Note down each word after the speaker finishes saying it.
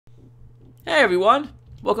Hey everyone!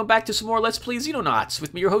 Welcome back to some more Let's Play Xenonauts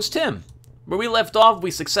with me, your host Tim. Where we left off, we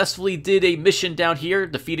successfully did a mission down here,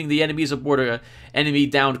 defeating the enemies aboard an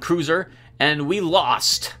enemy-downed cruiser, and we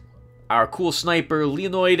lost our cool sniper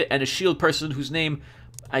Leonoid and a shield person whose name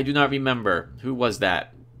I do not remember. Who was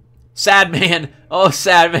that? Sad man! Oh,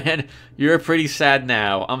 sad man! You're pretty sad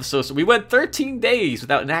now. I'm so sorry. We went 13 days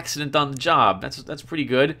without an accident on the job. That's pretty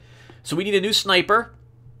good. So we need a new sniper.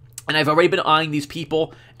 And I've already been eyeing these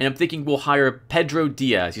people, and I'm thinking we'll hire Pedro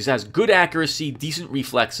Diaz. He has good accuracy, decent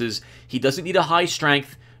reflexes. He doesn't need a high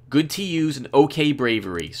strength, good TUs, and okay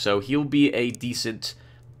bravery. So he'll be a decent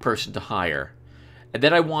person to hire. And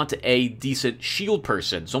then I want a decent shield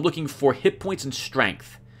person. So I'm looking for hit points and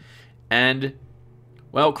strength. And,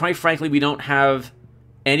 well, quite frankly, we don't have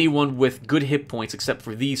anyone with good hit points except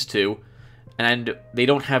for these two. And they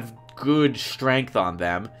don't have good strength on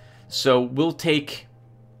them. So we'll take...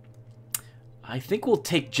 I think we'll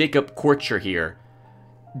take Jacob Korcher here.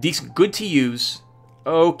 Decent, good to use,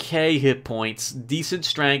 okay hit points, decent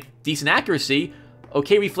strength, decent accuracy,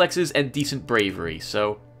 okay reflexes, and decent bravery.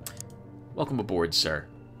 So, welcome aboard, sir.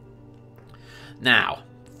 Now,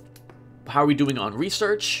 how are we doing on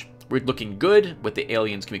research? We're looking good with the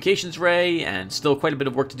aliens communications ray, and still quite a bit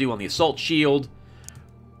of work to do on the assault shield.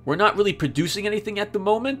 We're not really producing anything at the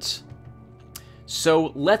moment,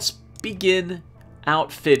 so let's begin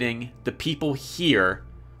outfitting the people here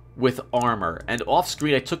with armor. And off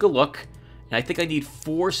screen I took a look, and I think I need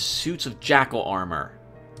 4 suits of jackal armor.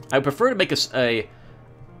 I would prefer to make a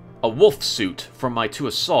wolf suit for my 2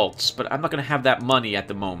 assaults, but I'm not going to have that money at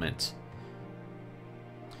the moment.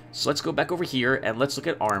 So let's go back over here and let's look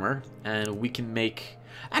at armor, and we can make...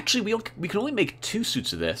 Actually, we can only make 2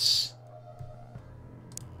 suits of this.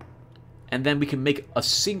 And then we can make a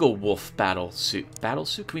single wolf battle suit. Battle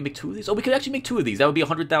suit? Can we make 2 of these? Oh, we could actually make 2 of these. That would be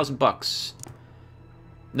 100,000 bucks.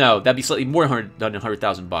 No, that'd be slightly more than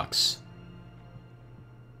 100,000 bucks.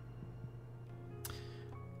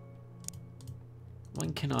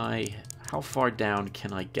 When can I... How far down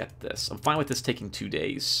can I get this? I'm fine with this taking 2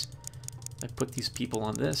 days. I put these people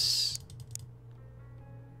on this.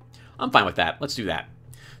 I'm fine with that. Let's do that.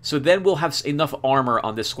 So then we'll have enough armor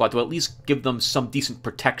on this squad to at least give them some decent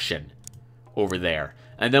protection over there.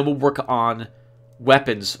 And then we'll work on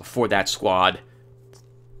weapons for that squad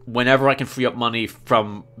whenever I can free up money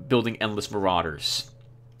from building endless Marauders.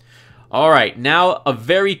 Alright, now a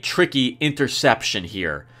very tricky interception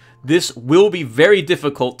here. This will be very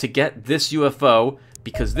difficult to get this UFO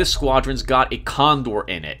because this squadron's got a Condor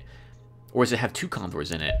in it. Or does it have 2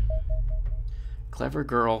 Condors in it? Clever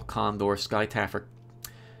Girl, Condor, Sky Taffer.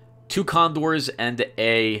 2 Condors and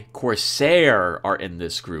a Corsair are in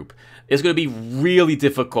this group. It's going to be really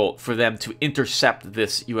difficult for them to intercept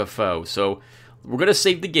this UFO. So we're going to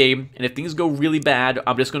save the game, and if things go really bad,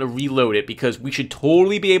 I'm just going to reload it because we should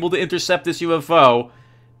totally be able to intercept this UFO,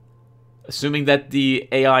 assuming that the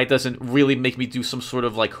AI doesn't really make me do some sort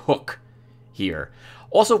of like hook here.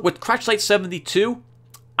 Also, with Crash Site 72,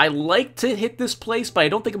 I like to hit this place, but I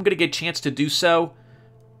don't think I'm going to get a chance to do so.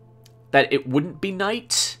 That it wouldn't be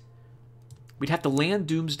night. We'd have to land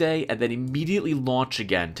Doomsday and then immediately launch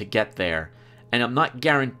again to get there. And I'm not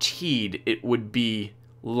guaranteed it would be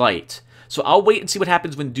light. So I'll wait and see what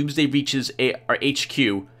happens when Doomsday reaches our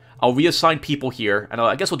HQ. I'll reassign people here, and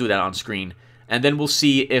I guess we'll do that on screen. And then we'll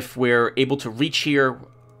see if we're able to reach here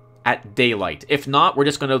at daylight. If not, we're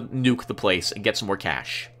just going to nuke the place and get some more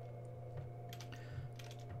cash.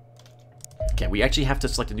 Okay, we actually have to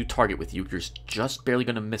select a new target with you. You're just barely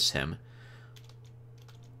going to miss him.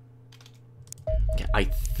 Okay, I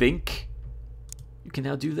think you can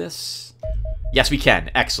now do this. Yes, we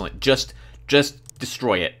can. Excellent. Just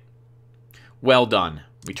destroy it. Well done.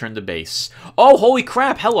 Return to base. Oh, holy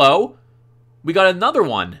crap. Hello. We got another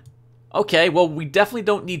one. Okay, well, we definitely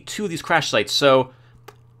don't need 2 of these crash sites. So,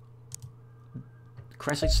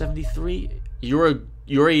 Crash Site 73, you're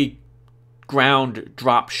a ground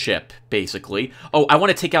drop ship, basically. Oh, I want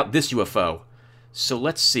to take out this UFO. So,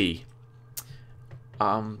 let's see.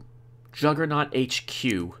 Juggernaut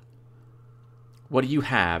HQ. What do you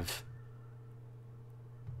have?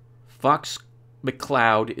 Fox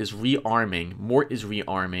McCloud is rearming. Mort is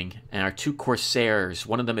rearming. And our 2 Corsairs,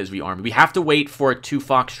 one of them is rearming. We have to wait for 2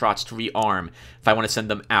 Foxtrots to rearm if I want to send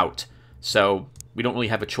them out. So, we don't really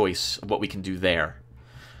have a choice of what we can do there.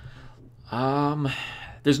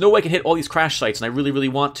 There's no way I can hit all these crash sites, and I really, really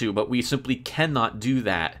want to, but we simply cannot do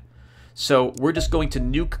that. So, we're just going to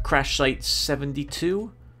nuke Crash Site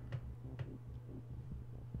 72.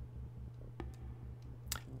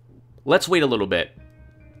 Let's wait a little bit.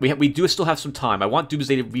 We do still have some time. I want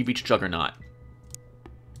Doomsday to re-reach Juggernaut.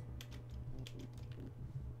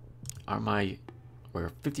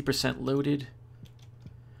 We're 50% loaded.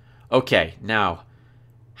 Okay, now,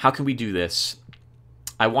 how can we do this?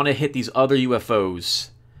 I want to hit these other UFOs.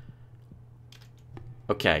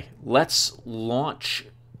 Okay, let's launch...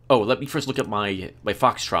 Oh, let me first look at my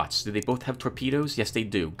Foxtrots. Do they both have torpedoes? Yes, they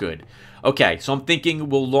do. Good. Okay, so I'm thinking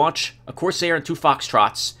we'll launch a Corsair and 2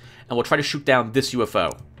 Foxtrots, and we'll try to shoot down this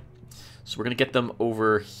UFO. So we're going to get them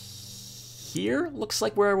over here. Looks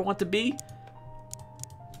like where I want to be.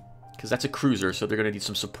 Because that's a cruiser, so they're going to need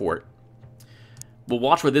some support. We'll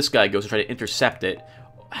watch where this guy goes and try to intercept it.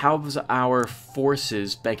 How's our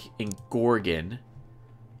forces back in Gorgon?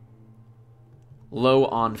 Low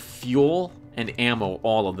on fuel and ammo,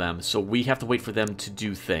 all of them. So we have to wait for them to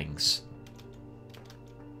do things.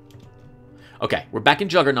 Okay, we're back in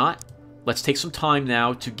Juggernaut. Let's take some time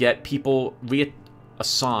now to get people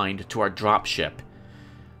reassigned to our dropship.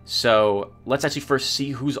 So let's actually first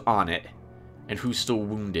see who's on it and who's still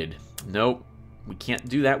wounded. Nope, we can't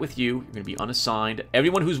do that with you. You're going to be unassigned.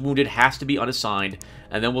 Everyone who's wounded has to be unassigned,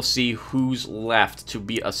 and then we'll see who's left to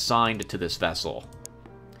be assigned to this vessel.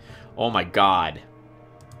 Oh my god.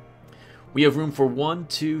 We have room for 1,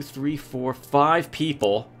 2, 3, 4, 5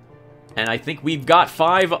 people. And I think we've got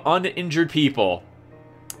 5 uninjured people.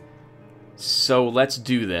 So let's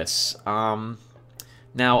do this.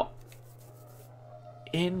 Now,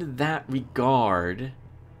 in that regard,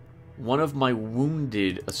 one of my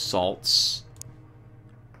wounded assaults...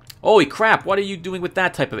 Holy crap, what are you doing with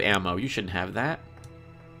that type of ammo? You shouldn't have that.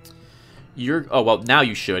 Oh, well, now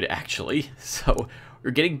you should, actually. So... You're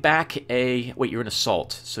getting back a... Wait, you're an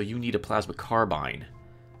assault, so you need a plasma carbine.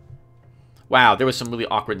 Wow, there was some really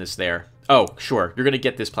awkwardness there. Oh, sure. You're going to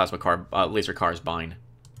get this laser carbine,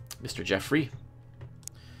 Mr. Jeffrey.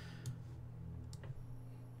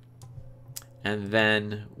 And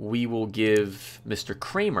then we will give Mr.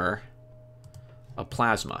 Kramer a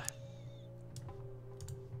plasma.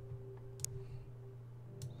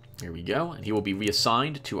 Here we go. And he will be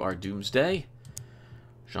reassigned to our Doomsday.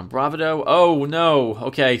 Jean Bravado. Oh, no.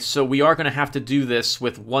 Okay, so we are going to have to do this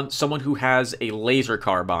with someone who has a laser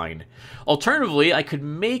carbine. Alternatively, I could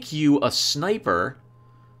make you a sniper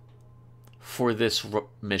for this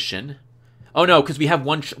mission. Oh, no, because we have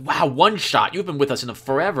one... Wow, one shot. You've been with us in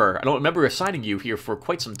forever. I don't remember assigning you here for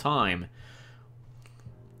quite some time.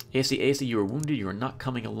 ASC, you are wounded. You are not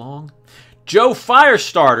coming along. Joe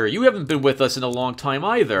Firestarter, you haven't been with us in a long time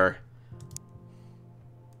either.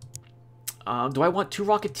 Do I want 2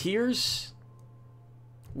 Rocketeers?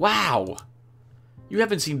 Wow. You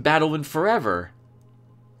haven't seen battle in forever.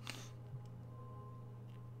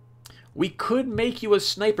 We could make you a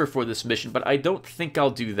sniper for this mission, but I don't think I'll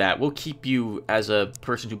do that. We'll keep you as a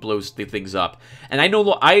person who blows the things up. And I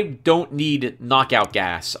know I don't need knockout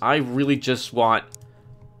gas. I really just want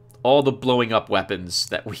all the blowing up weapons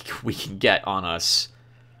that we can get on us.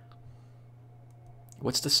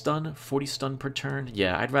 What's the stun? 40 stun per turn?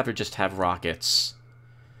 Yeah, I'd rather just have rockets.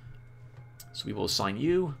 So we will assign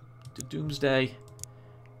you to Doomsday.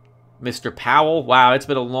 Mr. Powell. Wow, it's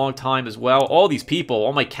been a long time as well. All these people,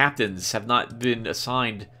 all my captains have not been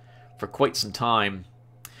assigned for quite some time.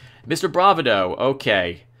 Mr. Bravado.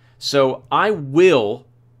 Okay. So I will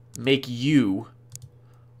make you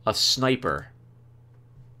a sniper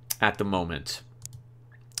at the moment.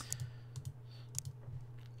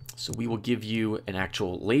 So we will give you an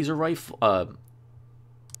actual laser rifle,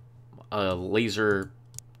 a laser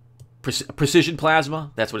precision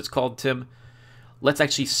plasma. That's what it's called, Tim. Let's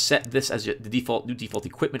actually set this as the new default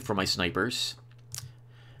equipment for my snipers.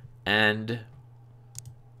 And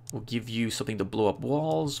we'll give you something to blow up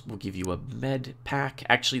walls. We'll give you a med pack.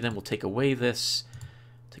 Actually, then we'll take away this.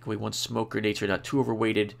 Take away 1 smoke grenade so you're not too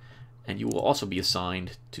overweighted. And you will also be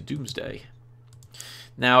assigned to Doomsday.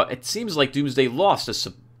 Now, it seems like Doomsday lost a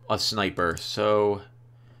sniper, so...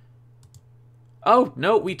 Oh,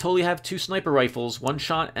 no, we totally have 2 sniper rifles. One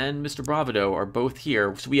Shot and Mr. Bravado are both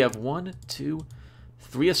here. So we have 1, 2,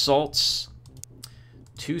 3 assaults,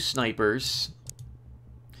 2 snipers,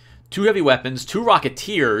 2 heavy weapons, 2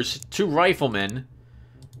 Rocketeers, 2 riflemen,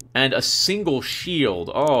 and a single shield.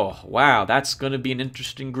 Oh, wow, that's going to be an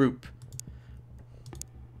interesting group.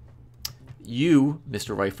 You,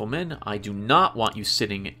 Mr. Rifleman, I do not want you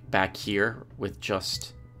sitting back here with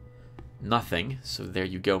just nothing. So there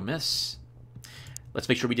you go, miss. Let's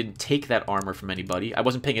make sure we didn't take that armor from anybody. I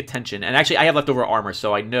wasn't paying attention. And actually, I have leftover armor,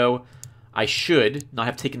 so I know I should not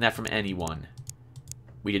have taken that from anyone.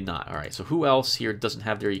 We did not. All right, so who else here doesn't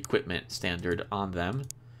have their equipment standard on them?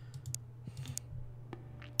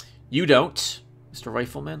 You don't, Mr.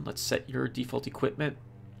 Rifleman. Let's set your default equipment.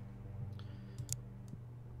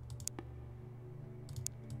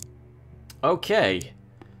 Okay.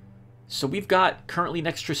 So we've got currently an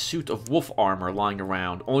extra suit of wolf armor lying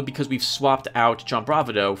around, only because we've swapped out John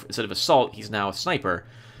Bravado. Instead of assault, he's now a sniper.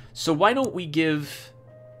 So why don't we give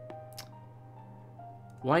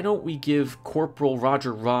Corporal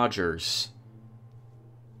Roger Rogers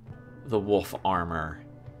the wolf armor?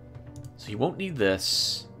 So he won't need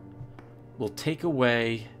this. We'll take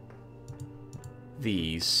away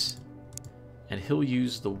these, and he'll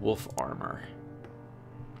use the wolf armor.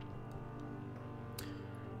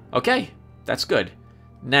 Okay, that's good.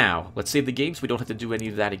 Now, let's save the game so we don't have to do any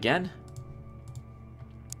of that again.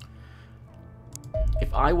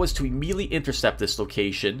 If I was to immediately intercept this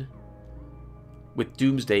location with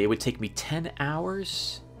Doomsday, it would take me 10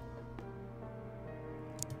 hours.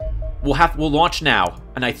 We'll launch now,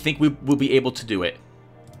 and I think we'll be able to do it.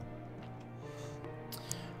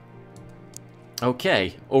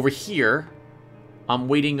 Okay, over here, I'm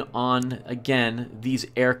waiting on, again, these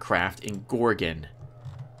aircraft in Gorgon.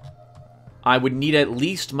 I would need at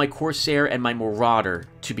least my Corsair and my Marauder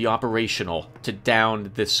to be operational to down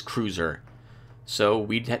this cruiser. So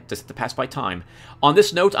we'd have to pass by time. On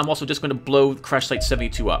this note, I'm also just going to blow Crash Site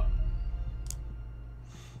 72 up.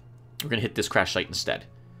 We're going to hit this crash site instead.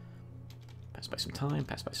 Pass by some time,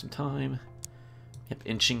 pass by some time. Yep,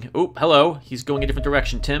 inching. Oh, hello. He's going a different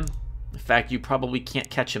direction, Tim. In fact, you probably can't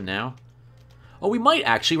catch him now. Oh, we might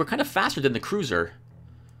actually. We're kind of faster than the cruiser.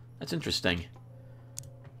 That's interesting.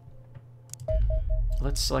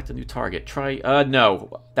 Let's select a new target. Try,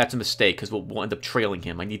 no, that's a mistake, because we'll end up trailing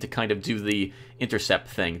him. I need to kind of do the intercept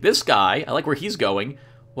thing. This guy, I like where he's going.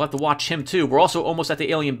 We'll have to watch him, too. We're also almost at the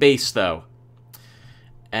alien base, though.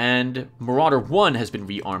 And Marauder 1 has been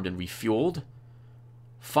rearmed and refueled.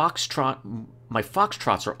 My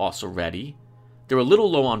Foxtrots are also ready. They're a little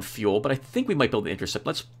low on fuel, but I think we might be able to intercept.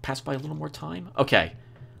 Let's pass by a little more time. Okay,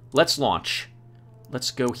 let's launch. Let's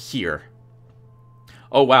go here.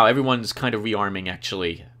 Oh, wow, everyone's kind of rearming,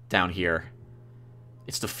 actually, down here.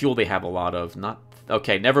 It's the fuel they have a lot of, not...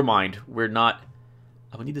 Okay, never mind. We're not...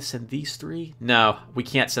 Oh, we need to send these 3? No, we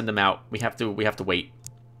can't send them out. We have to wait.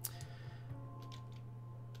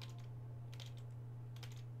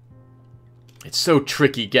 It's so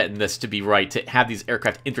tricky getting this to be right, to have these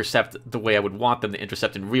aircraft intercept the way I would want them to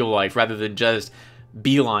intercept in real life, rather than just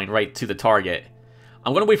beeline right to the target.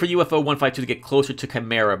 I'm going to wait for UFO 152 to get closer to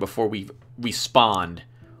Chimera before we respond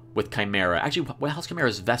with Chimera. Actually, how's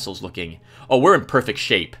Chimera's vessels looking? Oh, we're in perfect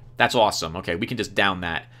shape. That's awesome. Okay, we can just down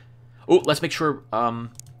that. Oh, let's make sure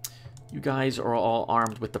you guys are all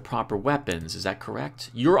armed with the proper weapons. Is that correct?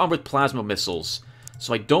 You're armed with plasma missiles,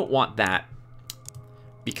 so I don't want that,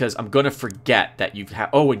 because I'm going to forget that you've had...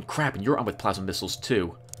 Oh, and crap, and you're armed with plasma missiles,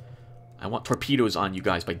 too. I want torpedoes on you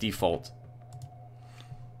guys by default.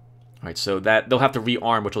 Alright, so that they'll have to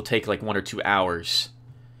rearm, which will take like 1 or 2 hours.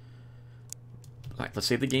 Alright, let's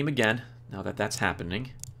save the game again, now that that's happening.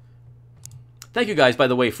 Thank you guys, by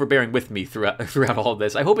the way, for bearing with me throughout all of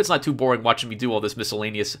this. I hope it's not too boring watching me do all this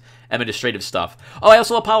miscellaneous administrative stuff. Oh, I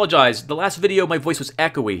also apologize. The last video, my voice was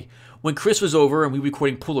echoey. When Chris was over and we were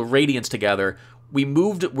recording Pool of Radiance together, we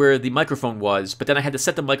moved where the microphone was, but then I had to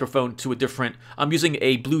set the microphone to a different... I'm using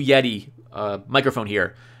a Blue Yeti microphone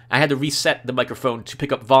here. I had to reset the microphone to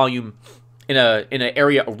pick up volume in an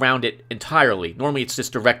area around it entirely. Normally, it's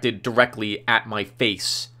just directed directly at my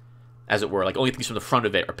face, as it were. Like, only things from the front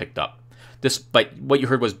of it are picked up. But what you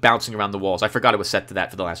heard was bouncing around the walls. I forgot it was set to that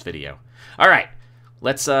for the last video. All right,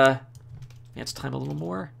 let's time a little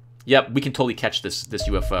more. Yep, we can totally catch this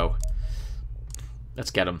UFO.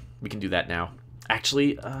 Let's get him. We can do that now.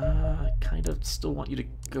 Actually, I kind of still want you to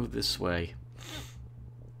go this way.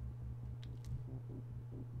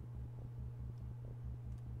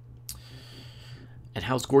 And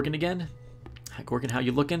how's Gorgon again? Gorgon, how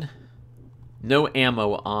you looking? No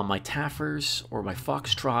ammo on my Taffers or my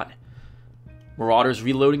Foxtrot. Marauders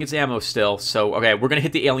reloading its ammo still. So, okay, we're going to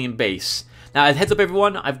hit the alien base. Now, heads up,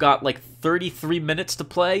 everyone, I've got like 33 minutes to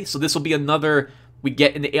play. So this will be another... We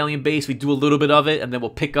get in the alien base, we do a little bit of it, and then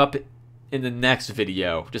we'll pick up in the next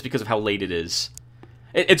video, just because of how late it is.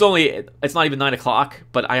 It's not even 9 o'clock,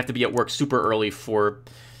 but I have to be at work super early for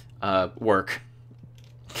work.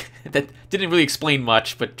 That didn't really explain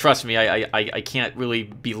much, but trust me, I can't really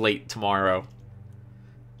be late tomorrow.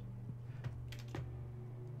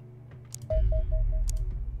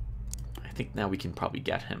 I think now we can probably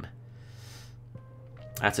get him.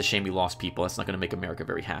 That's a shame we lost people. That's not going to make America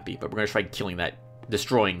very happy, but we're going to try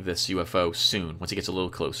destroying this UFO soon, once it gets a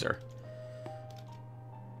little closer.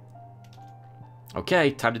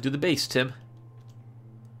 Okay, time to do the base, Tim.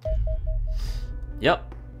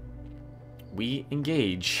 Yep. We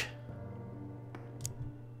engage.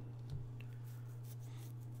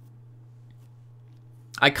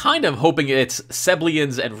 I kind of hoping it's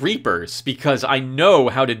Seblians and Reapers, because I know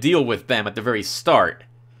how to deal with them at the very start.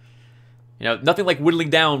 You know, nothing like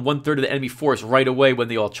whittling down 1/3 of the enemy force right away when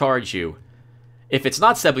they all charge you. If it's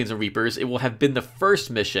not Seblians and Reapers, it will have been the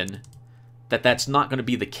first mission that that's not going to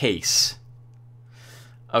be the case.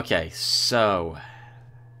 Okay, so...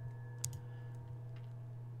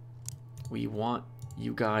 we want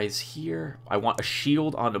you guys here. I want a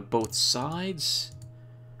shield on both sides.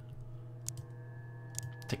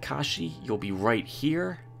 Takashi, you'll be right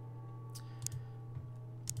here.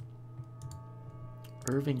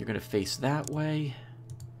 Irving, you're going to face that way.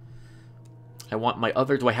 I want my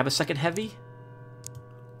other... do I have a second heavy?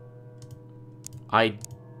 I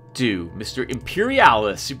do. Mr.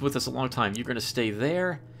 Imperialis, you've been with us a long time. You're going to stay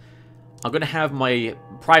there. I'm going to have my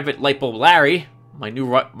private Lipo Larry, my new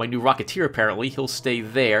Rocketeer apparently. He'll stay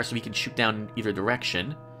there so he can shoot down in either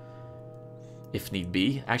direction, if need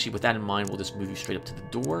be. Actually, with that in mind, we'll just move you straight up to the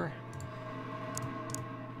door.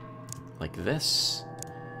 Like this.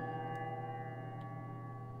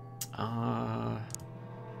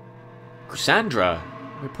 Cassandra,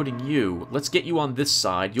 we're putting you. Let's get you on this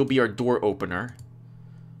side. You'll be our door opener.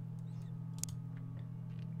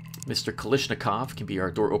 Mr. Kalishnikov can be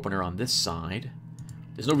our door opener on this side.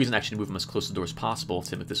 There's no reason actually to move them as close to the door as possible,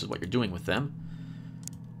 Tim, if this is what you're doing with them.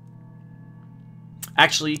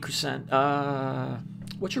 Actually,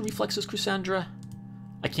 what's your reflexes, Cassandra?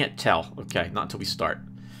 I can't tell. Okay, not until we start.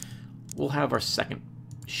 We'll have our second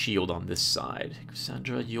shield on this side.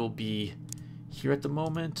 Cassandra, you'll be here at the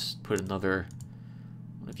moment. Put another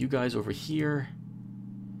one of you guys over here.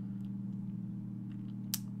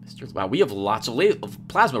 Wow, we have lots of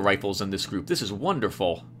plasma rifles in this group. This is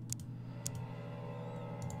wonderful.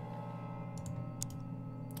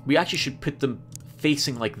 We actually should put them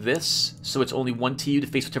facing like this, so it's only one TU to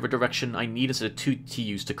face whichever direction I need instead of two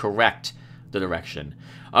TUs to correct the direction.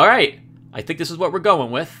 Alright, I think this is what we're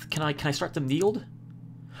going with. Can I start them kneeled?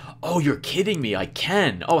 Oh, you're kidding me, I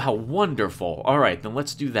can. Oh, how wonderful. Alright, then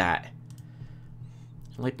let's do that.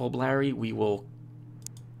 Lightbulb Larry, we will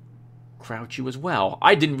crouch you as well.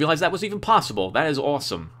 I didn't realize that was even possible. That is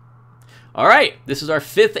awesome. Alright, this is our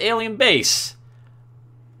 5th alien base.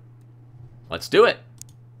 Let's do it.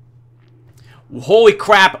 Holy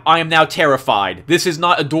crap, I am now terrified. This is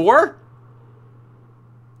not a door?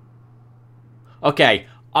 Okay,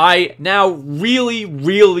 I now really,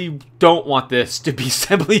 really don't want this to be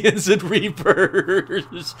Seblians and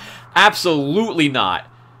Reapers. Absolutely not.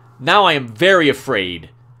 Now I am very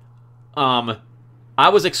afraid. I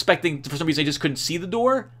was expecting, for some reason I just couldn't see the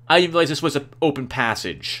door. I didn't realize this was an open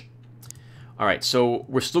passage. Alright, so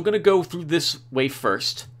we're still going to go through this way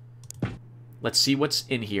first. Let's see what's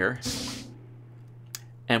in here.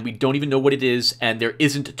 And we don't even know what it is, and there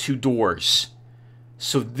isn't 2 doors.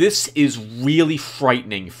 So this is really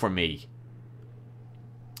frightening for me.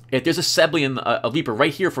 If there's a Seblian, a Reaper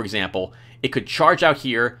right here, for example, it could charge out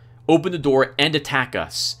here, open the door, and attack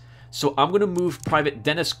us. So I'm going to move Private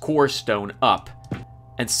Dennis Corstone up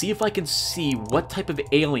and see if I can see what type of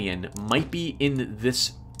alien might be in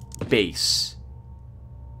this base.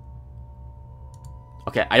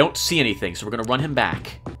 Okay, I don't see anything, so we're going to run him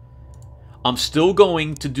back. I'm still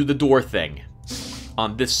going to do the door thing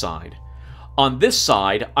on this side. On this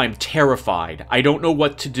side, I'm terrified. I don't know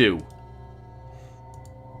what to do.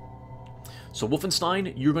 So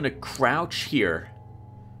Wolfenstein, you're going to crouch here.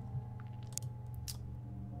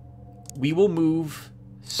 We will move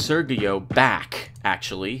Sergio back,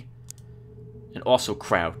 actually, and also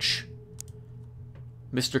crouch.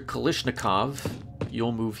 Mr. Kalishnikov,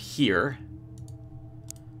 you'll move here.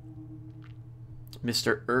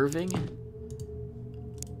 Mr. Irving,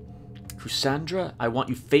 Cassandra, I want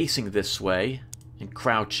you facing this way and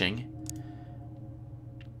crouching.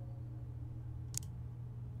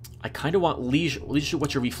 I kind of want Leisure. Leisure,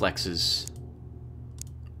 what's your reflexes?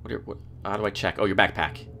 How do I check? Oh, your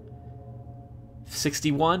backpack.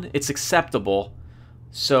 61? It's acceptable.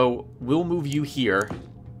 So we'll move you here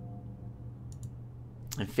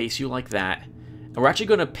and face you like that. And we're actually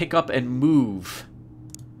going to pick up and move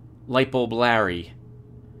Lightbulb Larry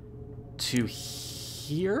to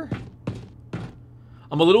here.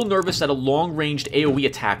 I'm a little nervous that a long-ranged AoE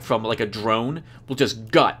attack from like a drone will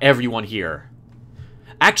just gut everyone here.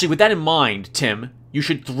 Actually, with that in mind, Tim, you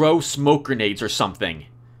should throw smoke grenades or something.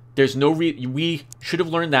 There's no we should have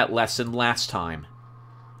learned that lesson last time.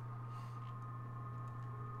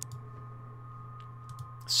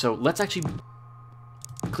 So let's actually...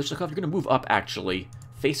 Klishnikov, you're going to move up, actually.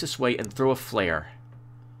 Face this way and throw a flare.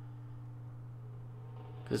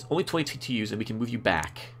 There's only 22 to use, and we can move you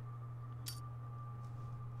back.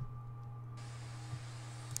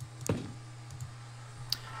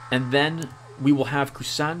 And then we will have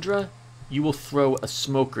Cassandra. You will throw a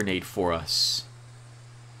smoke grenade for us.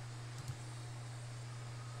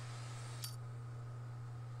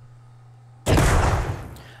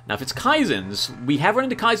 Now, if it's Kaizens, we have run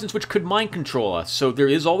into Kaizens which could mind control us, so there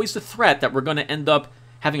is always the threat that we're going to end up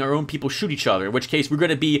having our own people shoot each other, in which case we're going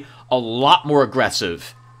to be a lot more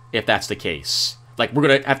aggressive if that's the case. Like, we're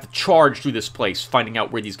going to have to charge through this place, finding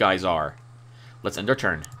out where these guys are. Let's end our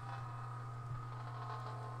turn.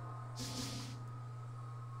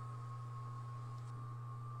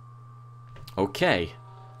 Okay.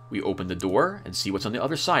 We open the door and see what's on the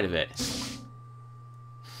other side of it.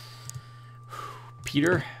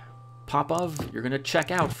 Peter, Popov, you're going to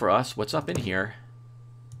check out for us what's up in here.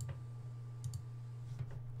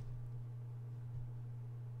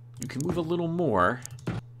 You can move a little more.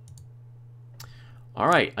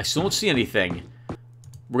 Alright, I still don't see anything.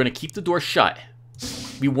 We're going to keep the door shut.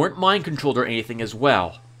 We weren't mind-controlled or anything as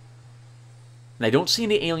well. And I don't see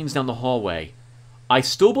any aliens down the hallway. I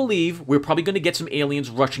still believe we're probably going to get some aliens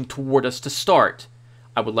rushing toward us to start.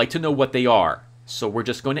 I would like to know what they are. So we're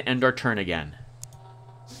just going to end our turn again.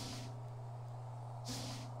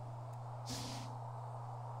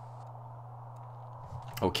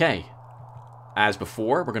 Okay. As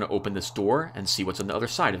before, we're going to open this door and see what's on the other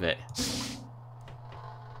side of it.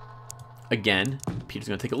 Again, Peter's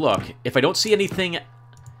going to take a look. If I don't see anything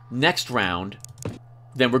next round,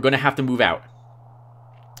 then we're going to have to move out.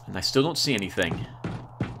 And I still don't see anything.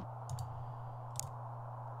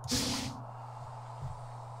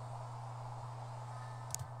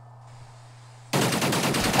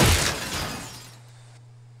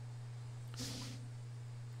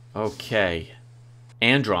 Okay.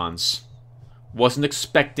 Androns. Wasn't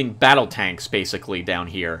expecting battle tanks, basically, down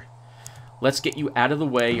here. Let's get you out of the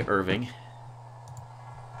way, Irving.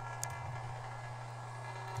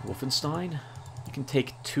 Wolfenstein. You can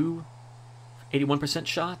take 2 81%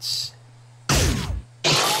 shots.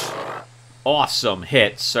 Awesome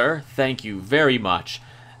hit, sir. Thank you very much.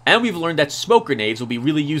 And we've learned that smoke grenades will be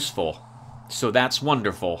really useful. So that's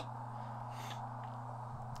wonderful.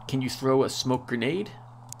 Can you throw a smoke grenade?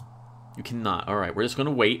 You cannot. Alright, we're just going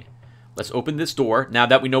to wait. Let's open this door. Now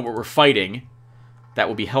that we know what we're fighting, that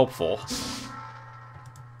will be helpful.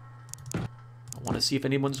 I want to see if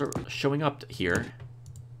anyone's showing up here.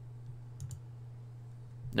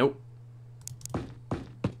 Nope.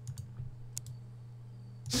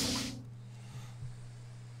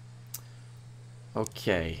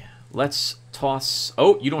 Okay, let's toss...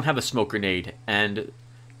 Oh, you don't have a smoke grenade, and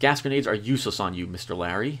gas grenades are useless on you, Mr.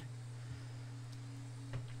 Larry.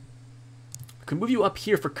 I could move you up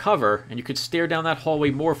here for cover, and you could stare down that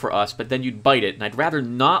hallway more for us, but then you'd bite it, and I'd rather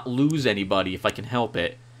not lose anybody if I can help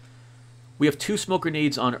it. We have 2 smoke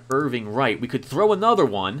grenades on Irving right. We could throw another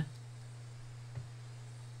one.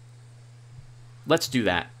 Let's do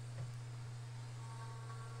that.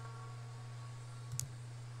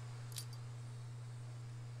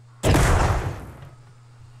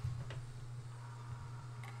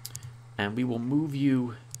 And we will move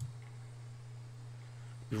you...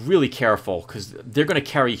 Be really careful, because they're going to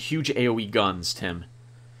carry huge AoE guns, Tim.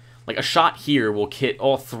 Like, a shot here will hit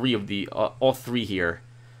all 3 of the... all 3 here.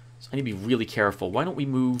 So I need to be really careful. Why don't we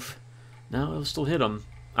move... No, it'll still hit them.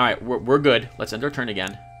 Alright, we're good. Let's end our turn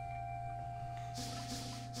again.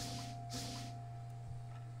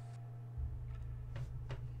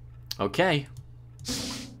 Okay.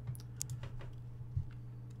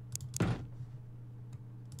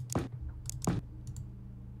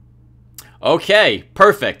 Okay,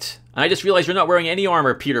 perfect. And I just realized you're not wearing any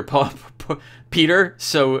armor, Peter,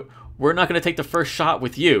 so we're not going to take the first shot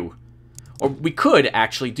with you. Or we could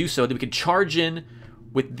actually do so, that we could charge in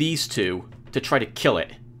with these 2 to try to kill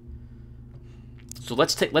it. So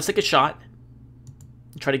let's take a shot.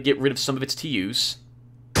 Try to get rid of some of its TUs.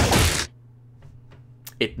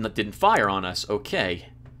 It didn't fire on us. Okay.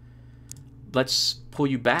 Let's pull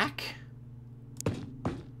you back.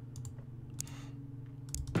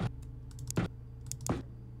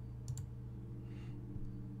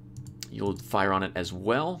 You'll fire on it as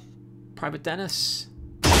well, Private Dennis.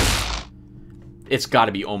 It's got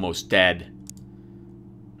to be almost dead.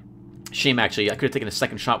 Shame, actually. I could have taken a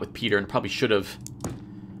second shot with Peter and probably should have.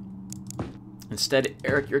 Instead,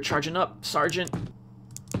 Eric, you're charging up, Sergeant.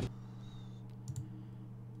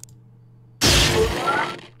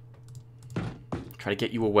 Try to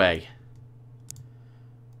get you away.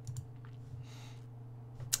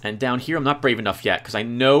 And down here, I'm not brave enough yet, because I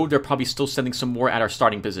know they're probably still sending some more at our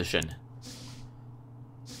starting position.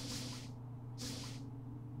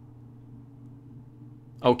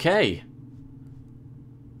 Okay.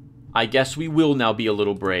 I guess we will now be a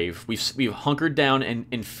little brave. We've hunkered down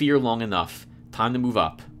in fear long enough. Time to move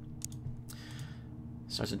up.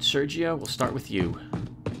 Sergeant Sergio, we'll start with you.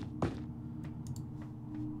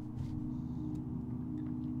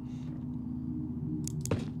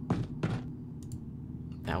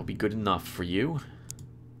 That will be good enough for you.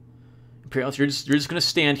 Imperialis, you're just going to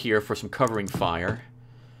stand here for some covering fire.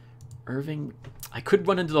 Irving, I could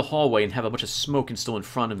run into the hallway and have a bunch of smoke still in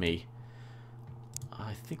front of me.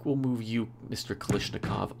 I think we'll move you, Mr.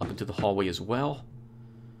 Kalishnikov, up into the hallway as well.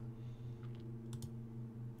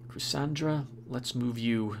 Chrysandra, let's move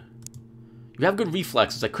you. You have good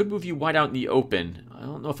reflexes. I could move you wide out in the open. I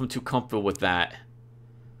don't know if I'm too comfortable with that.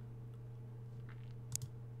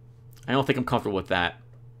 I don't think I'm comfortable with that.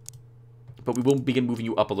 But we will begin moving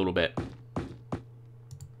you up a little bit.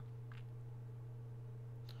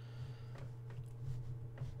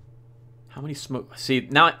 How many smoke... See,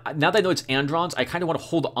 now that I know it's Androns, I kind of want to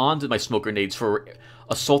hold on to my smoke grenades for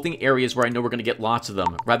assaulting areas where I know we're going to get lots of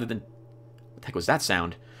them, rather than... What the heck was that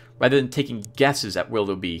sound? Rather than taking guesses at where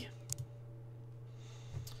they'll be.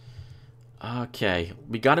 Okay,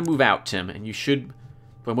 we got to move out, Tim, and you should...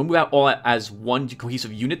 But we'll move out all as one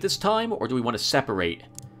cohesive unit this time, or do we want to separate?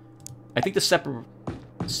 I think the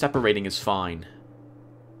separating is fine.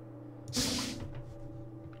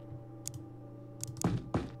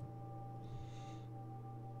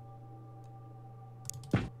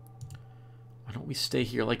 Why don't we stay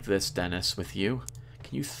here like this, Dennis, with you?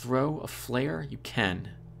 Can you throw a flare? You can.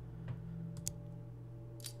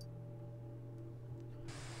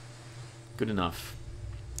 Good enough.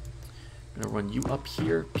 I'm gonna run you up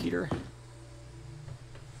here, Peter.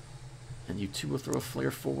 And you two will throw a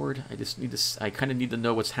flare forward. I just need to... I kind of need to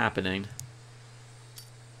know what's happening.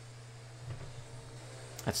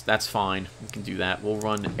 That's fine. We can do that. We'll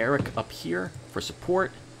run Eric up here for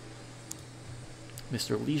support.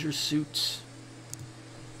 Mr. Leisure Suit.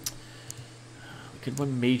 We could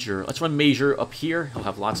run Major. Let's run Major up here. He'll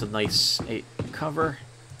have lots of nice cover.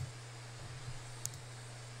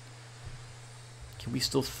 Can we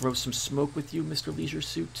still throw some smoke with you, Mr. Leisure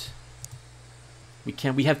Suit? We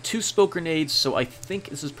can. We have 2 smoke grenades, so I think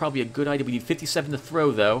this is probably a good idea. We need 57 to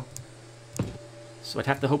throw, though. So I'd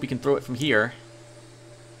have to hope we can throw it from here.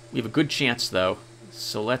 We have a good chance, though.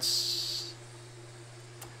 So let's...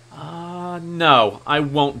 no, I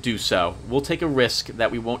won't do so. We'll take a risk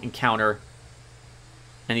that we won't encounter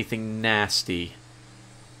anything nasty.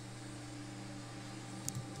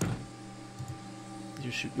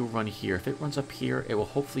 You'll run here. If it runs up here, it will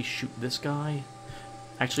hopefully shoot this guy.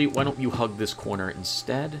 Actually, why don't you hug this corner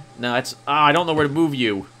instead? No, that's... I don't know where to move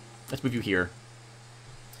you. Let's move you here.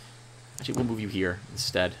 Actually, we'll move you here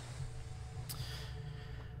instead.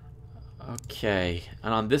 Okay.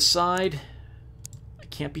 And on this side, I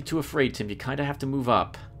can't be too afraid, Tim. You kind of have to move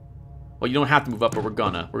up. Well, you don't have to move up, but we're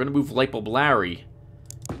gonna. We're gonna move Lightbulb Larry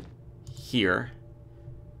here.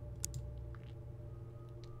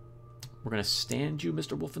 We're gonna stand you,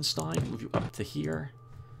 Mr. Wolfenstein. Move you up to here.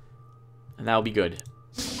 And that'll be good.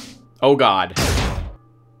 Oh, God.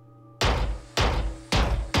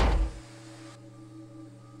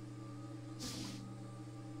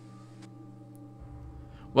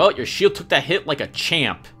 Well, your shield took that hit like a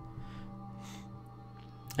champ.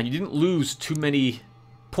 And you didn't lose too many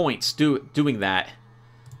points doing that.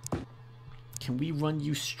 Can we run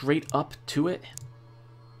you straight up to it?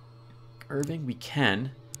 Irving, we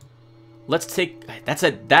can. Let's take... That's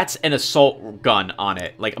an assault gun on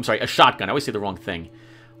it. Like, I'm sorry, a shotgun. I always say the wrong thing.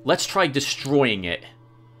 Let's try destroying it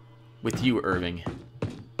with you, Irving.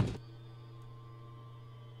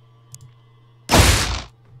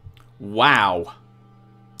 Wow.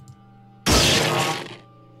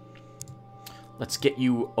 Let's get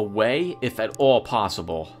you away, if at all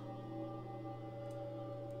possible.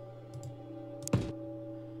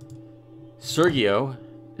 Sergio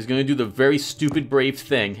is going to do the very stupid, brave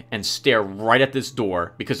thing and stare right at this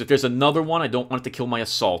door. Because if there's another one, I don't want it to kill my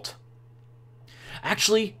assault.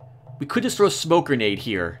 Actually, we could just throw a smoke grenade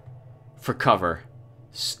here for cover.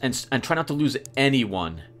 And try not to lose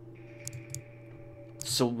anyone.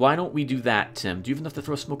 So why don't we do that, Tim? Do you have enough to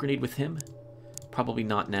throw a smoke grenade with him? Probably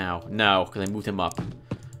not now. No, because I moved him up.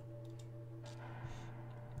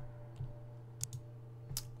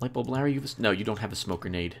 Lightbulb Larry, no, you don't have a smoke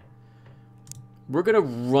grenade. We're going to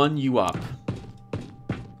run you up.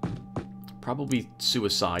 Probably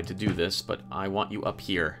suicide to do this, but I want you up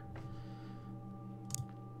here.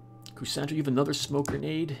 Chrysandra, you have another smoke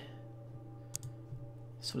grenade.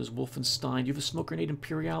 So does Wolfenstein. Do you have a smoke grenade,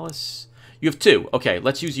 Imperialis? You have 2. Okay,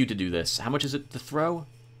 let's use you to do this. How much is it to throw?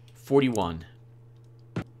 41.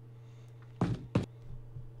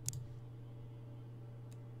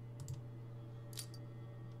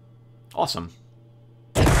 Awesome.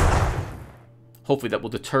 Hopefully that will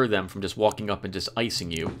deter them from just walking up and just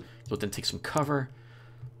icing you. You'll then take some cover.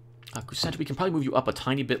 Kusenta, we can probably move you up a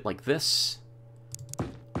tiny bit like this.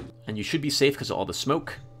 And you should be safe because of all the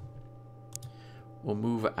smoke. We'll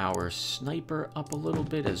move our sniper up a little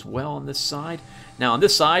bit as well on this side. Now on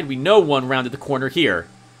this side, we know one rounded the corner here.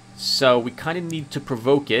 So we kind of need to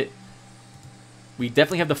provoke it. We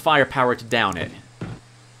definitely have the firepower to down it.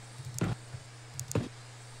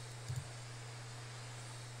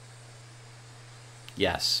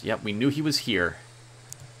 Yes, yep, we knew he was here.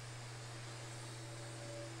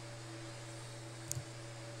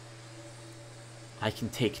 I can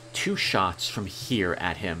take 2 shots from here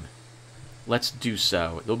at him. Let's do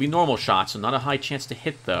so. There'll be normal shots, so not a high chance to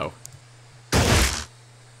hit, though.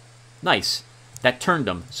 Nice. That turned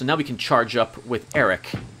him, so now we can charge up with Eric.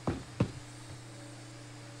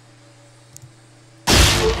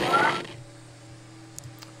 Who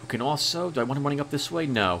can also... Do I want him running up this way?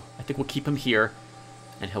 No. I think we'll keep him here,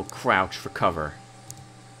 and he'll crouch for cover.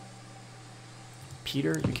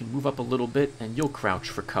 Peter, you can move up a little bit, and you'll crouch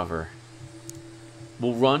for cover.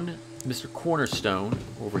 We'll run Mr. Cornerstone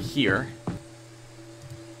over here.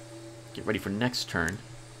 Get ready for next turn.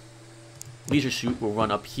 Leisure Suit will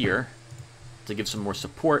run up here to give some more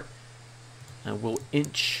support. And we'll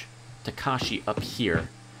inch Takashi up here.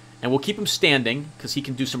 And we'll keep him standing, because he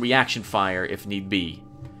can do some reaction fire if need be.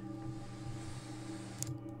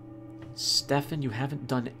 Stefan, you haven't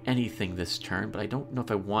done anything this turn, but I don't know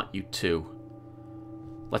if I want you to.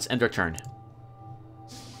 Let's end our turn.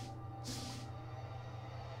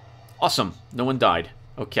 Awesome. No one died.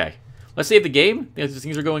 Okay. Let's save the game.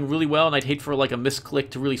 Things are going really well, and I'd hate for like a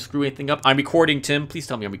misclick to really screw anything up. I'm recording, Tim. Please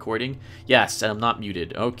tell me I'm recording. Yes, and I'm not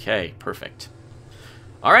muted. Okay, perfect.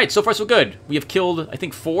 All right, so far so good. We have killed, I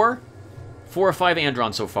think, 4 or 5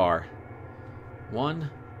 Androns so far.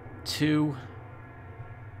 1, 2,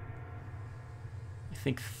 I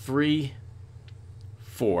think 3,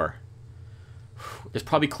 4. There's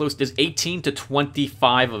probably close. There's 18 to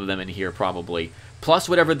 25 of them in here, probably. Plus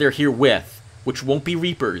whatever they're here with. Which won't be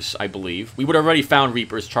Reapers, I believe. We would have already found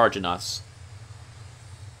Reapers charging us.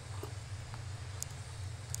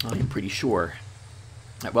 I'm pretty sure.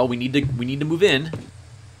 Right, well, we need to move in.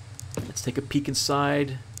 Let's take a peek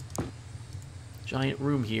inside. Giant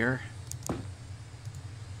room here.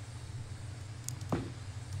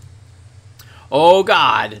 Oh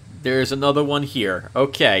God, there's another one here.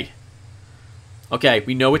 Okay. Okay,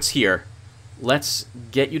 we know it's here. Let's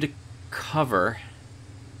get you to cover.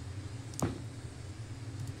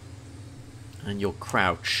 And you'll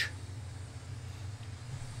crouch.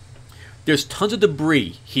 There's tons of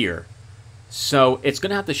debris here. So it's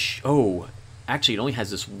going to have to... Oh, actually, it only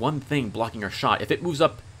has this one thing blocking our shot. If it moves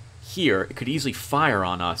up here, it could easily fire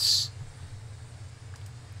on us.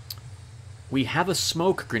 We have a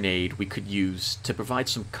smoke grenade we could use to provide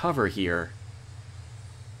some cover here.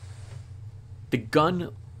 The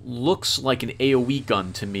gun looks like an AoE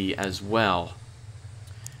gun to me as well.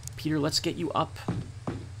 Peter, let's get you up.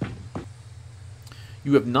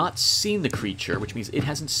 You have not seen the creature, which means it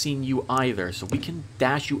hasn't seen you either, so we can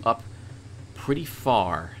dash you up pretty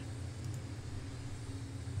far.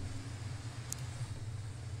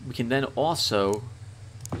 We can then also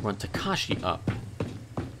run Takashi up,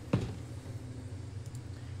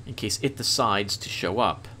 in case it decides to show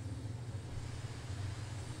up.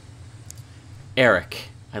 Eric,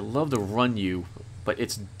 I love to run you, but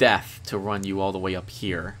it's death to run you all the way up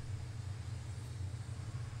here.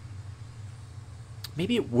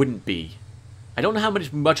 Maybe it wouldn't be. I don't know how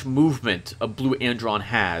much movement a blue Andron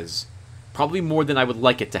has. Probably more than I would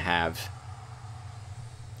like it to have.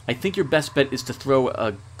 I think your best bet is to throw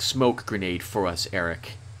a smoke grenade for us,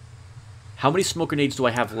 Eric. How many smoke grenades do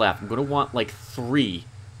I have left? I'm going to want like 3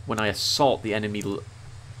 when I assault the enemy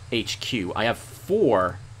HQ. I have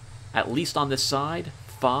 4, at least on this side.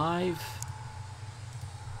 5,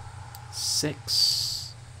 6...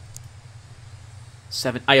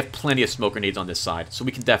 7. I have plenty of smoke grenades on this side, so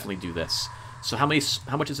we can definitely do this. So how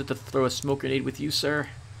much is it to throw a smoke grenade with you, sir?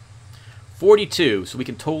 42. So we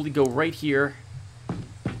can totally go right here,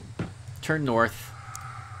 turn north,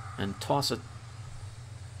 and toss a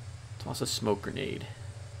smoke grenade.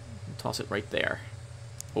 And toss it right there.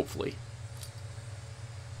 Hopefully.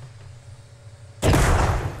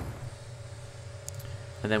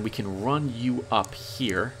 And then we can run you up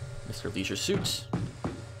here, Mr. Leisure Suit.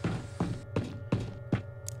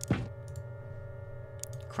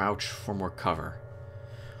 Crouch for more cover.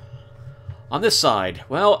 On this side,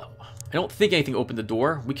 well, I don't think anything opened the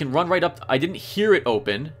door. We can run right up. I didn't hear it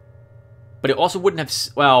open, but it also wouldn't have...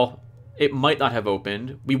 Well, it might not have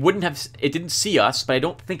opened. We wouldn't have... It didn't see us, but I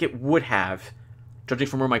don't think it would have, judging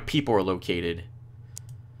from where my people are located.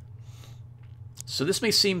 So this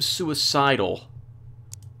may seem suicidal,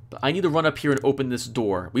 but I need to run up here and open this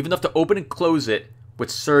door. We have enough to open and close it with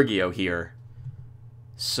Sergio here.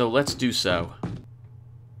 So let's do so.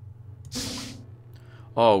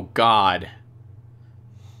 Oh, God.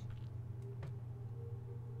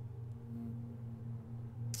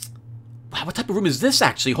 Wow, what type of room is this,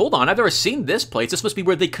 actually? Hold on, I've never seen this place. This must be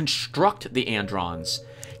where they construct the Androns.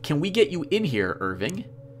 Can we get you in here, Irving?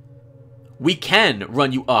 We can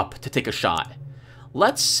run you up to take a shot.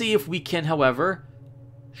 Let's see if we can, however,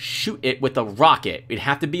 shoot it with a rocket. It'd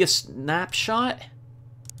have to be a snapshot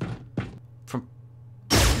from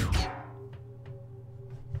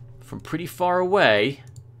pretty far away.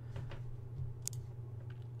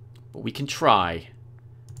 But we can try.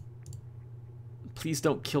 Please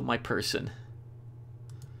don't kill my person.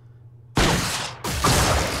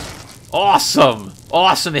 Awesome!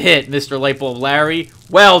 Awesome hit, Mr. Lightbulb Larry.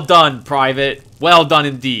 Well done, Private. Well done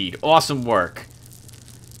indeed. Awesome work.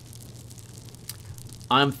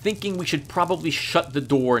 I'm thinking we should probably shut the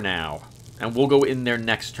door now. And we'll go in there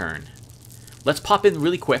next turn. Let's pop in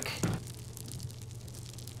really quick.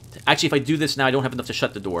 Actually, if I do this now, I don't have enough to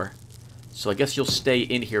shut the door. So I guess you'll stay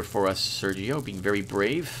in here for us, Sergio, being very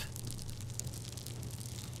brave.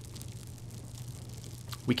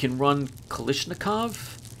 We can run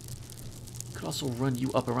Kalishnikov. Could also run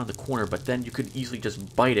you up around the corner, but then you could easily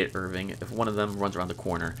just bite it, Irving, if one of them runs around the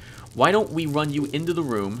corner. Why don't we run you into the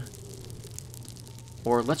room?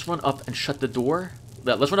 Or let's run up and shut the door.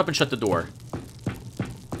 Let's run up and shut the door.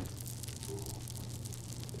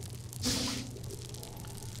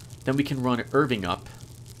 Then we can run Irving up.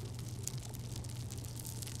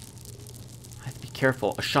 I have to be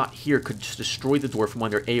careful. A shot here could just destroy the door from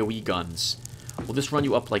one of their AoE guns. We'll just run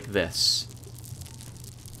you up like this.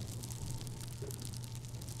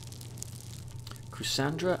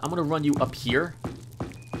 Crusandra, I'm going to run you up here.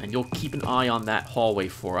 And you'll keep an eye on that hallway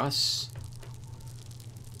for us.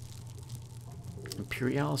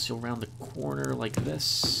 Imperialis, you'll round the corner like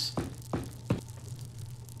this.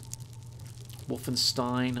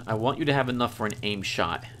 Wolfenstein, I want you to have enough for an aim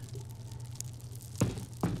shot.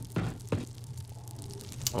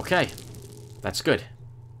 Okay, that's good.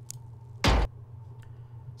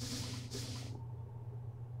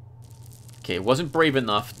 Okay, it wasn't brave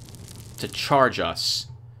enough to charge us.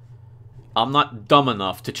 I'm not dumb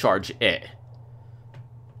enough to charge it.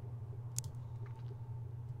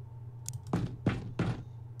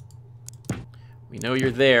 We know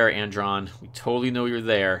you're there, Andron. We totally know you're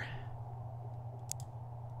there.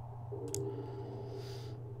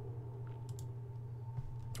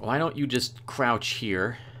 Why don't you just crouch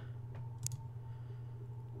here?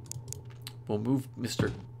 We'll move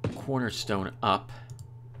Mr. Cornerstone up.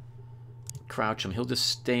 Crouch him. He'll just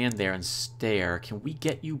stand there and stare. Can we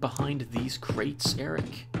get you behind these crates,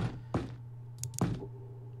 Eric?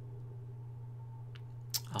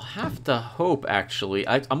 I'll have to hope, actually.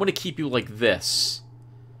 I'm going to keep you like this.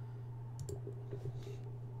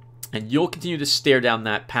 And you'll continue to stare down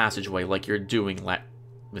that passageway like you're doing,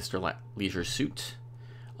 Mr. Leisure Suit.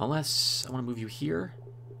 Unless I want to move you here.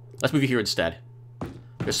 Let's move you here instead.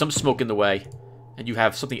 There's some smoke in the way, and you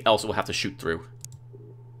have something else that we'll have to shoot through.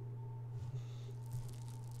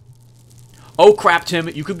 Oh crap, Tim!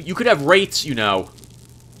 You could have wraiths, you know.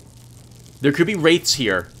 There could be wraiths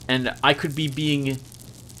here, and I could be being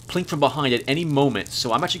plinked from behind at any moment.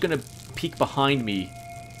 So I'm actually gonna peek behind me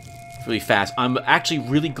really fast. I'm actually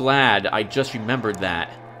really glad I just remembered that.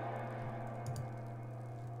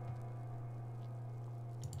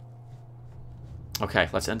 Okay,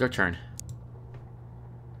 let's end our turn.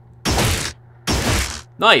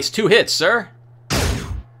 Nice! 2 hits, sir!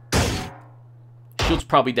 Shield's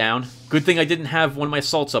probably down. Good thing I didn't have one of my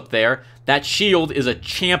assaults up there. That shield is a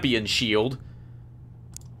champion shield.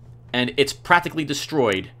 And it's practically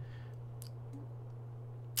destroyed.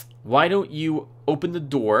 Why don't you open the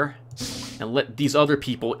door and let these other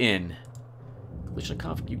people in?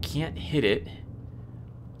 Kalishnikov, you can't hit it.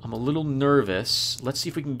 I'm a little nervous. Let's see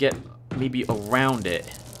if we can get maybe around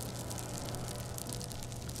it.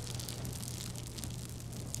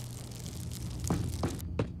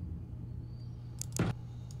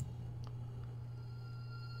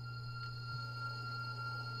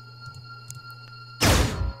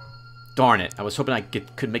 Darn it. I was hoping I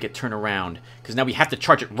could make it turn around. Because now we have to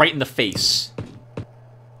charge it right in the face.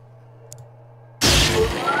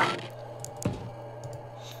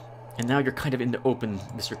 And now you're kind of in the open,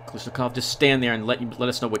 Mr. Kalishnikov. Just stand there and let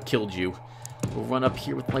us know what killed you. We'll run up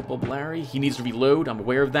here with Lightbulb Larry. He needs to reload. I'm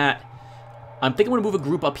aware of that. I'm thinking I'm going to move a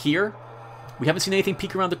group up here. We haven't seen anything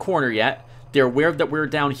peek around the corner yet. They're aware that we're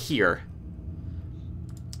down here.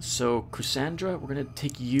 So, Cassandra, we're going to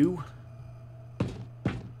take you.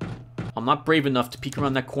 I'm not brave enough to peek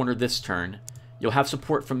around that corner this turn. You'll have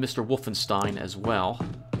support from Mr. Wolfenstein as well.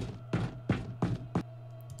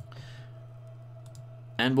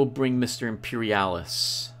 And we'll bring Mr.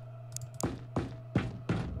 Imperialis.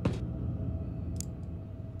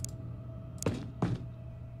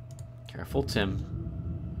 Careful, Tim.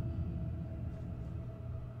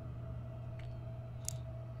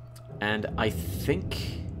 And I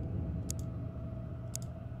think...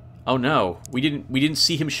 Oh no, we didn't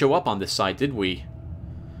see him show up on this side, did we?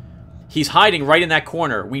 He's hiding right in that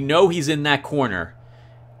corner. We know he's in that corner.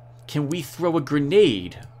 Can we throw a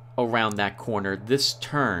grenade around that corner this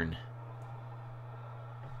turn?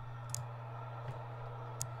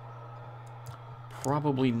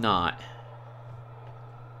 Probably not.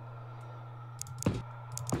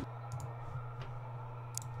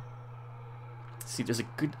 See, there's a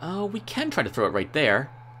good... Oh, we can try to throw it right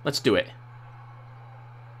there. Let's do it.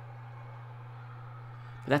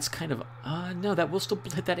 That's kind of... no, that will still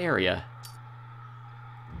hit that area.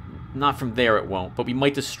 Not from there, it won't. But we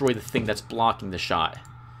might destroy the thing that's blocking the shot.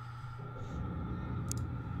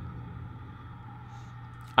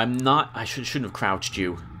 I'm not... I shouldn't have crouched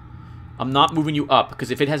you. I'm not moving you up,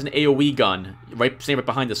 because if it has an AoE gun, staying right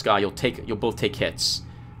behind this guy, you'll both take hits.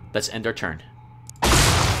 Let's end our turn.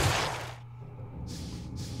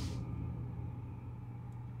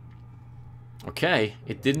 Okay,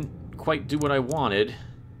 it didn't quite do what I wanted.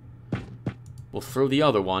 We'll throw the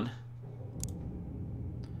other one.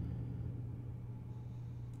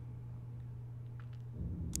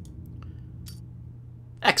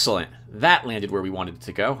 Excellent. That landed where we wanted it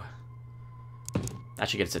to go. That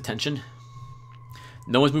should get its attention.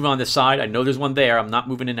 No one's moving on this side. I know there's one there. I'm not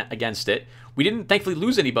moving in against it. We didn't thankfully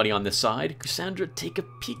lose anybody on this side. Cassandra, take a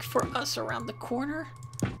peek for us around the corner.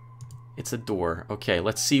 It's a door. Okay,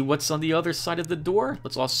 let's see what's on the other side of the door.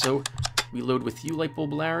 Let's also reload with you,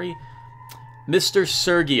 Lightbulb Larry. Mr.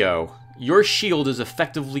 Sergio, your shield is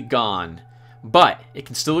effectively gone, but it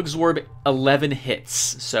can still absorb 11 hits,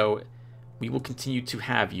 so we will continue to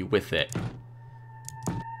have you with it.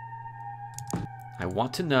 I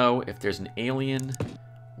want to know if there's an alien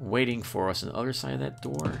waiting for us on the other side of that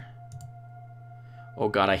door. Oh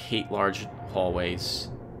god, I hate large hallways.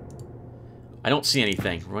 I don't see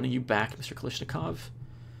anything. Running you back, Mr. Kalishnikov.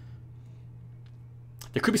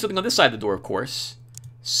 There could be something on this side of the door, of course.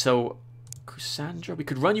 So, Cassandra, we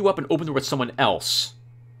could run you up and open the door with someone else.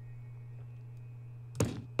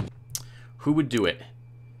 Who would do it?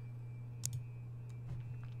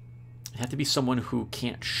 It'd have to be someone who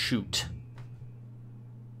can't shoot.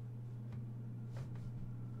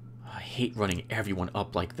 I hate running everyone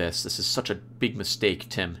up like this. This is such a big mistake,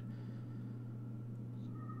 Tim.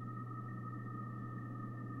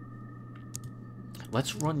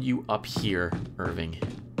 Let's run you up here, Irving.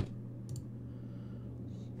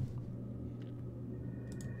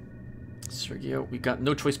 Sergio, we got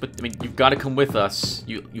no choice but... I mean, you've got to come with us.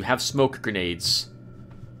 You have smoke grenades.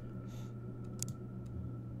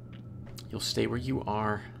 You'll stay where you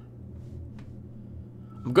are.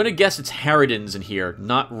 I'm going to guess it's Harridans in here,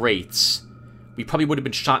 not Wraiths. We probably would have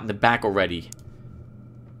been shot in the back already.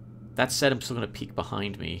 That said, I'm still going to peek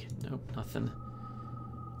behind me. Nope, nothing.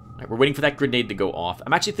 Alright, we're waiting for that grenade to go off.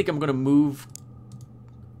 I'm actually thinking I'm going to move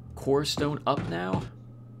Corestone up now.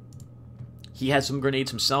 He has some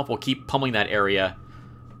grenades himself. We'll keep pummeling that area.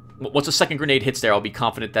 Once a second grenade hits there, I'll be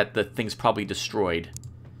confident that the thing's probably destroyed.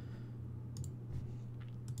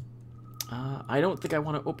 I don't think I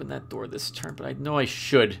want to open that door this turn, but I know I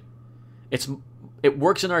should. It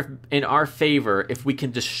works in our favor if we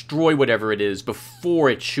can destroy whatever it is before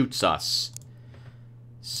it shoots us.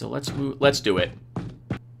 So let's move. Let's do it.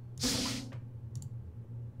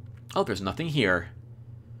 Oh, there's nothing here.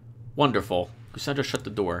 Wonderful. Cassandra, shut the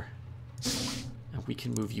door. And we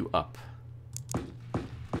can move you up.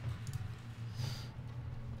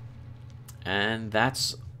 And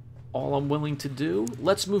that's all I'm willing to do.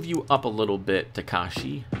 Let's move you up a little bit,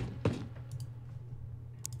 Takashi.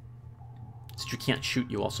 Since you can't shoot,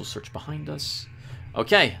 you also search behind us.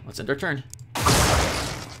 Okay, let's end our turn.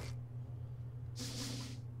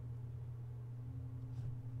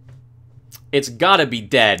 It's gotta be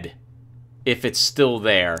dead if it's still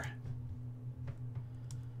there.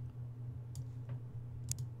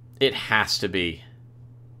 It has to be.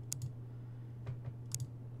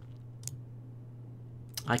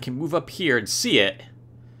 I can move up here and see it,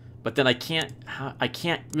 but then I can't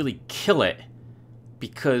really kill it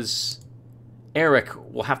because Eric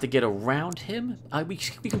will have to get around him. We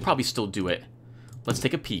can probably still do it. Let's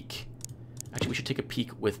take a peek. Actually, we should take a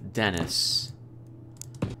peek with Dennis.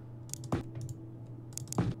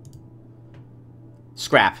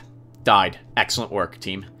 Scrap. Died. Excellent work,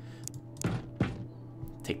 team.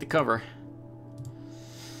 Take the cover.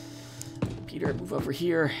 Peter, move over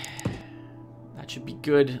here. That should be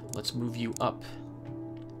good. Let's move you up.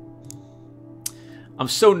 I'm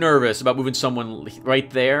so nervous about moving someone right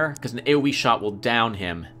there, because an AoE shot will down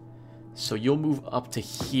him. So you'll move up to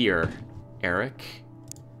here, Eric.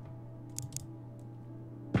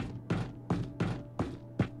 I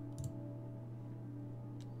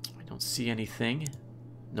don't see anything.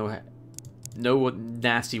 No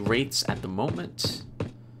nasty wraiths at the moment.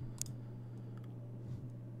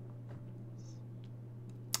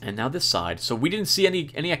 And now this side. So we didn't see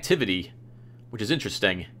any activity, which is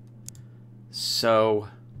interesting. So,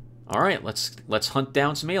 all right, let's hunt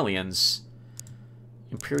down some aliens.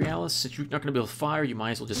 Imperialis, since you're not going to be able to fire, you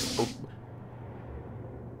might as well just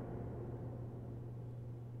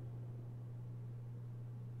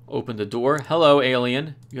open the door. Hello,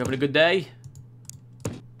 alien. You having a good day?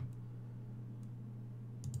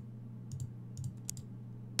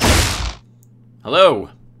 Hello.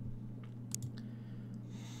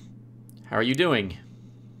 How are you doing?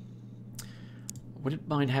 Wouldn't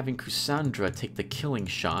mind having Cassandra take the killing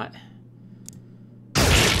shot.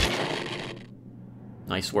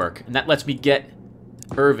 Nice work. And that lets me get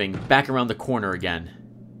Irving back around the corner again.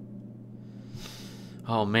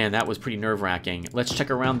 Oh man, that was pretty nerve-wracking. Let's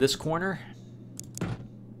check around this corner.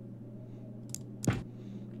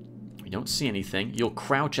 We don't see anything. You'll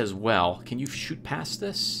crouch as well. Can you shoot past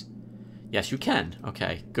this? Yes, you can.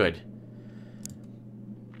 Okay, good.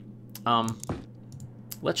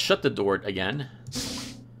 Let's shut the door again.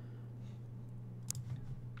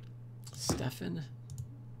 Stefan?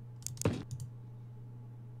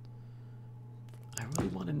 I really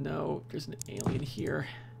want to know if there's an alien here.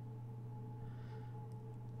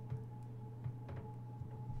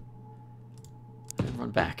 And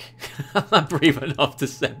run back. I'm not brave enough to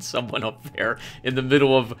send someone up there in the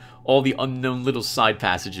middle of all the unknown little side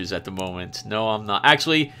passages at the moment. No, I'm not.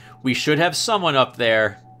 Actually, we should have someone up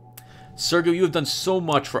there. Sergio, you have done so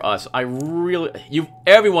much for us.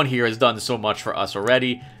 Everyone here has done so much for us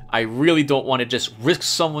already. I really don't want to just risk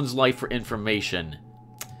someone's life for information.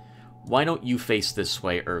 Why don't you face this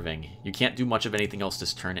way, Irving? You can't do much of anything else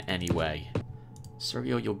this turn anyway.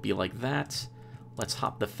 Sergio, you'll be like that. Let's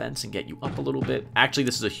hop the fence and get you up a little bit. Actually,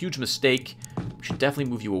 this is a huge mistake. We should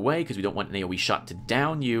definitely move you away because we don't want an AoE shot to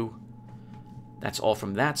down you. That's all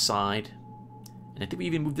from that side. And I think we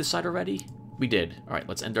even moved this side already. We did. All right,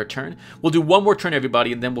 let's end our turn. We'll do one more turn,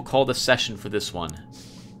 everybody, and then we'll call the session for this one.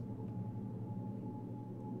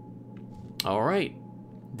 All right.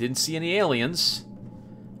 Didn't see any aliens.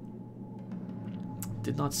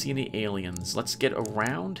 Did not see any aliens. Let's get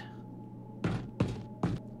around.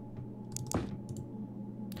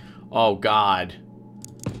 Oh, God.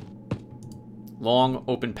 Long,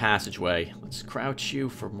 open passageway. Let's crouch you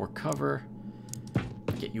for more cover.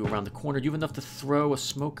 Get you around the corner. Do you have enough to throw a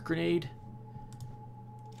smoke grenade?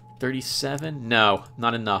 37? No,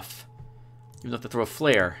 not enough. You have enough to throw a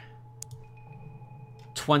flare.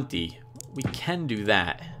 20. We can do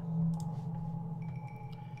that.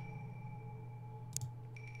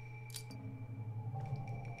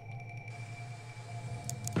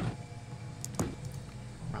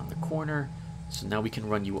 Around the corner. So now we can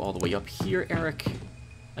run you all the way up here, Eric.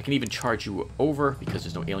 I can even charge you over because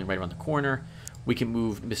there's no alien right around the corner. We can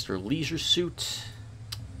move Mr. Leisure Suit.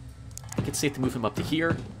 I think it's safe to move him up to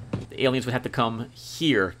here. The aliens would have to come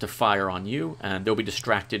here to fire on you, and they'll be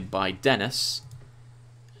distracted by Dennis.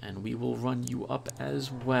 And we will run you up as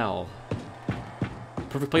well.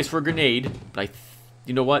 Perfect place for a grenade, but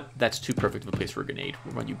you know what? That's too perfect of a place for a grenade.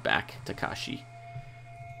 We'll run you back to Kashi.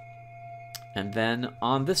 And then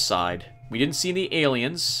on this side, we didn't see any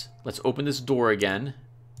aliens. Let's open this door again.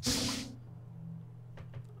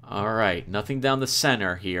 Alright, nothing down the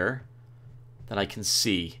center here that I can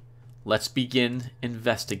see. Let's begin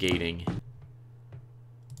investigating.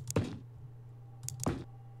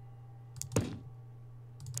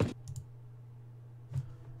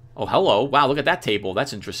 Oh, hello. Wow, look at that table.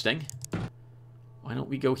 That's interesting. Why don't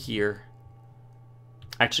we go here?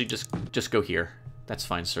 Actually, just go here. That's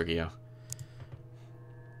fine, Sergio.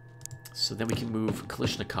 So then we can move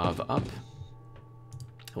Kalishnikov up.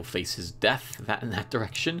 He'll face his death in that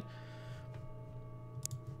direction.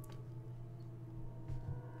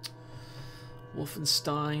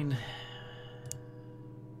 Wolfenstein.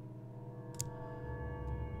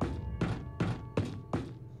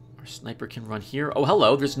 Our sniper can run here. Oh,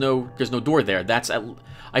 hello. There's no door there.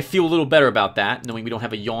 I feel a little better about that, knowing we don't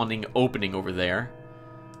have a yawning opening over there.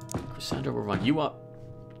 Crusader will run you up.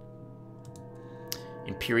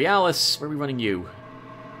 Imperialis, where are we running you?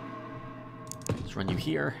 Let's run you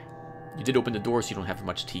here. You did open the door, so you don't have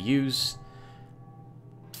much to use.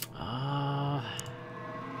 I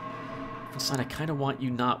kind of want you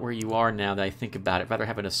not where you are now that I think about it. I'd rather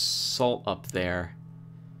have an assault up there.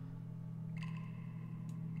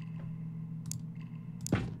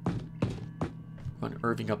 Run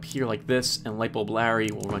Irving up here like this, and Lightbulb Larry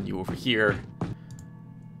will run you over here.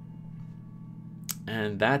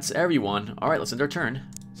 And that's everyone. Alright, let's end our turn.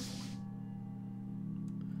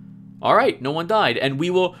 Alright, no one died. And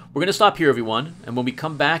we're going to stop here, everyone. And when we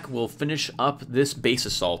come back, we'll finish up this base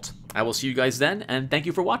assault. I will see you guys then, and thank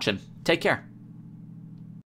you for watching. Take care.